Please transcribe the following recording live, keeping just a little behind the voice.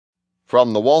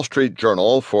From the Wall Street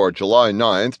Journal for July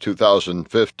 9,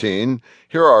 2015,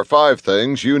 here are 5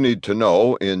 things you need to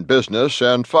know in business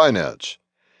and finance.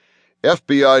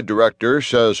 FBI Director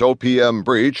says OPM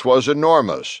breach was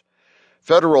enormous.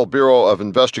 Federal Bureau of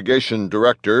Investigation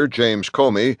Director James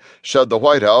Comey said the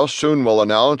White House soon will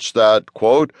announce that,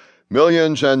 quote,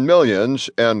 millions and millions,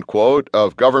 end quote,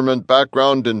 of government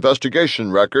background investigation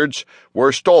records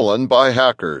were stolen by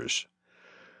hackers.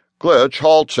 Glitch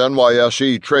halts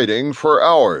NYSE trading for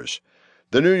hours.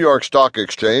 The New York Stock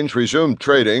Exchange resumed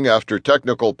trading after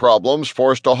technical problems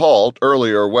forced a halt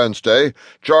earlier Wednesday,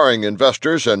 jarring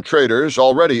investors and traders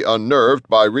already unnerved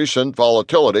by recent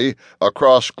volatility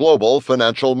across global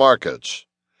financial markets.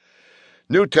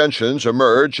 New tensions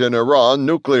emerge in Iran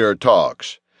nuclear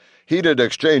talks. Heated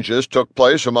exchanges took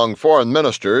place among foreign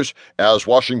ministers as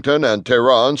Washington and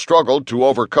Tehran struggled to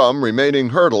overcome remaining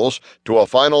hurdles to a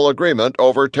final agreement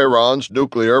over Tehran's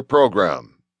nuclear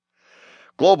program.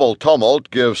 Global tumult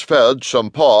gives Fed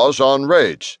some pause on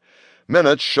rates.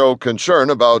 Minutes show concern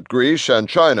about Greece and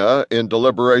China in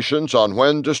deliberations on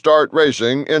when to start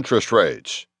raising interest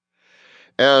rates.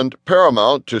 And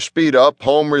Paramount to speed up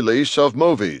home release of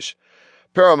movies.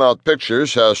 Paramount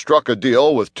Pictures has struck a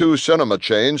deal with 2 cinema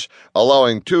chains,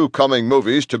 allowing 2 coming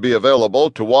movies to be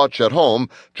available to watch at home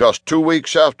just 2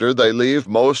 weeks after they leave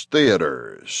most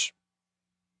theaters.